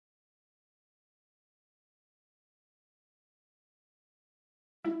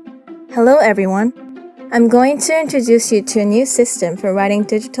Hello everyone! I'm going to introduce you to a new system for writing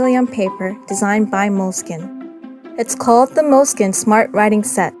digitally on paper designed by Moleskine. It's called the Moleskine Smart Writing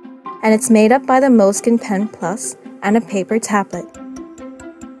Set, and it's made up by the Moleskine Pen Plus and a paper tablet.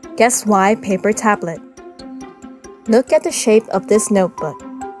 Guess why paper tablet? Look at the shape of this notebook.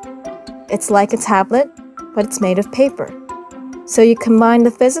 It's like a tablet, but it's made of paper. So you combine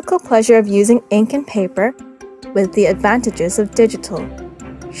the physical pleasure of using ink and paper with the advantages of digital,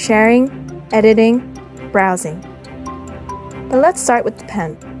 sharing, editing, browsing. But let's start with the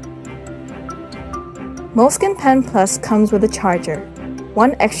pen. Moleskine Pen Plus comes with a charger,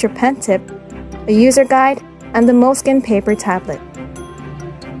 one extra pen tip, a user guide, and the Moleskine paper tablet.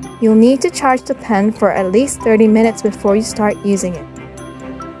 You'll need to charge the pen for at least 30 minutes before you start using it.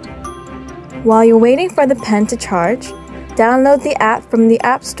 While you're waiting for the pen to charge, download the app from the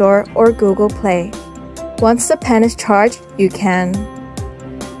App Store or Google Play. Once the pen is charged, you can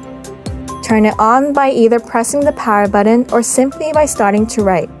turn it on by either pressing the power button or simply by starting to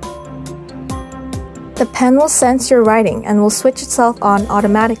write. The pen will sense your writing and will switch itself on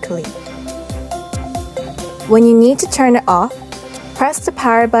automatically. When you need to turn it off, press the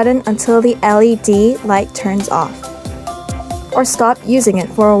power button until the LED light turns off, or stop using it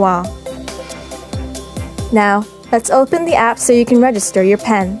for a while. Now, let's open the app so you can register your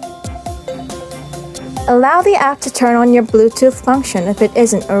pen. Allow the app to turn on your Bluetooth function if it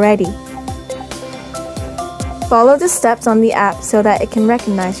isn't already. Follow the steps on the app so that it can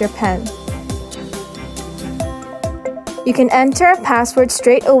recognize your pen. You can enter a password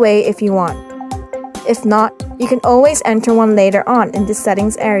straight away if you want. If not, you can always enter one later on in the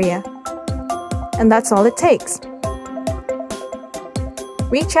settings area. And that's all it takes.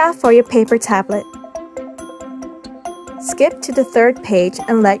 Reach out for your paper tablet. Skip to the third page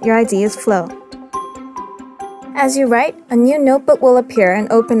and let your ideas flow. As you write, a new notebook will appear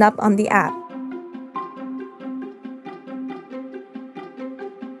and open up on the app.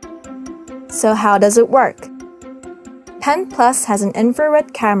 So how does it work? Pen Plus has an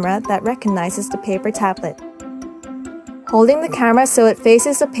infrared camera that recognizes the paper tablet. Holding the camera so it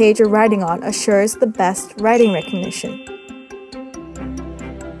faces the page you're writing on assures the best writing recognition.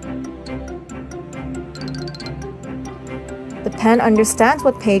 The pen understands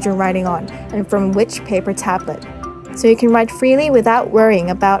what page you're writing on and from which paper tablet, so you can write freely without worrying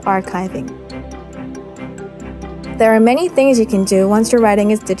about archiving. There are many things you can do once your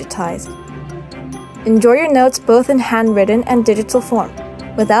writing is digitized. Enjoy your notes both in handwritten and digital form,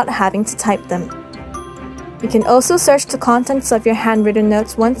 without having to type them. You can also search the contents of your handwritten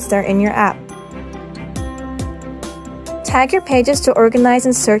notes once they're in your app. Tag your pages to organize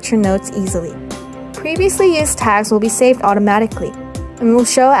and search your notes easily. Previously used tags will be saved automatically and will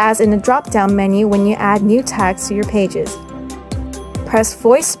show as in the drop-down menu when you add new tags to your pages. Press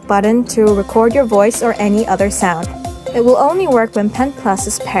Voice button to record your voice or any other sound. It will only work when Pen Plus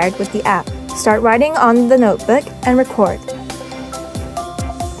is paired with the app. Start writing on the notebook and record.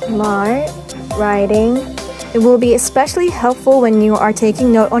 Smart writing. It will be especially helpful when you are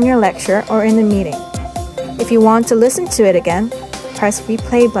taking note on your lecture or in a meeting. If you want to listen to it again, press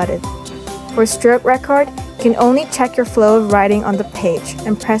Replay button. For stroke record, you can only check your flow of writing on the page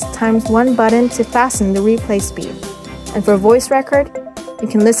and press ×1 button to fasten the replay speed. And for voice record, you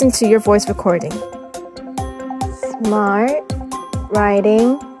can listen to your voice recording. Smart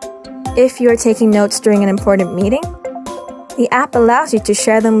writing. If you are taking notes during an important meeting, the app allows you to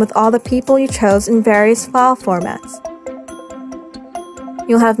share them with all the people you chose in various file formats.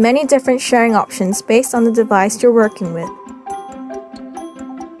 You'll have many different sharing options based on the device you're working with.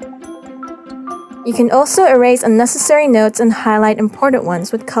 You can also erase unnecessary notes and highlight important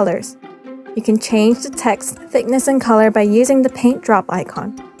ones with colors. You can change the text thickness and color by using the paint drop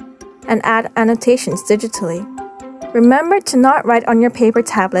icon, and add annotations digitally. Remember to not write on your paper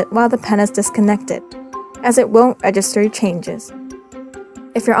tablet while the pen is disconnected, as it won't register changes.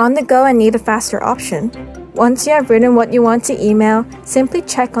 If you're on the go and need a faster option, once you have written what you want to email, simply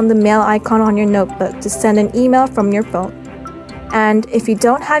check on the mail icon on your notebook to send an email from your phone. And if you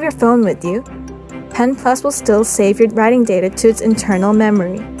don't have your phone with you, Pen Plus will still save your writing data to its internal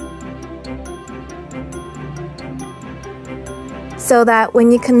memory, so that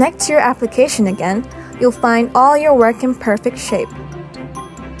when you connect to your application again, you'll find all your work in perfect shape.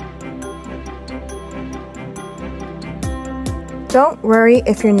 Don't worry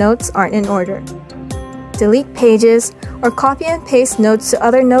if your notes aren't in order. Delete pages or copy and paste notes to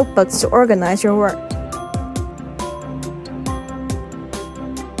other notebooks to organize your work.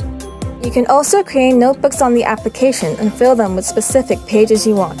 You can also create notebooks on the application and fill them with specific pages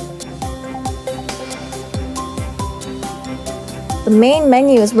you want. The main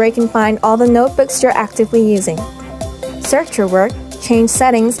menu is where you can find all the notebooks you're actively using. Search your work, change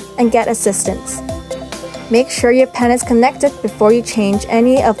settings, and get assistance. Make sure your pen is connected before you change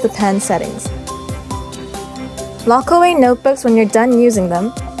any of the pen settings. Lock away notebooks when you're done using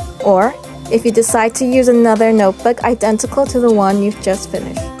them, or if you decide to use another notebook identical to the one you've just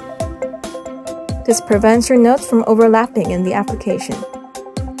finished. This prevents your notes from overlapping in the application.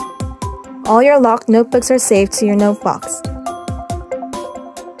 All your locked notebooks are saved to your note box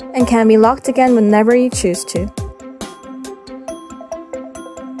and can be locked again whenever you choose to.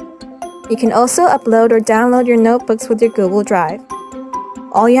 You can also upload or download your notebooks with your Google Drive.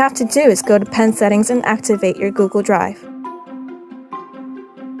 All you have to do is go to Pen Settings and activate your Google Drive.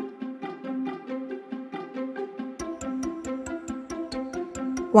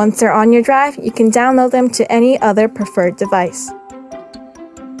 Once they're on your drive, you can download them to any other preferred device.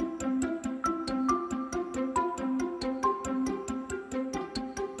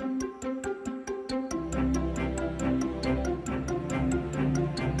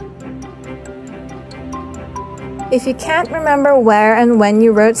 If you can't remember where and when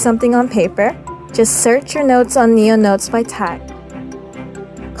you wrote something on paper, just search your notes on NeoNotes by tag,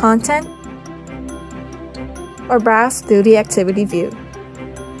 content, or browse through the activity view.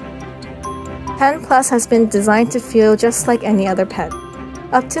 Pen Plus has been designed to feel just like any other pen,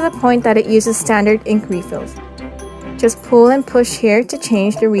 up to the point that it uses standard ink refills. Just pull and push here to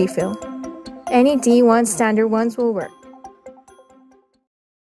change the refill. Any D1 standard ones will work.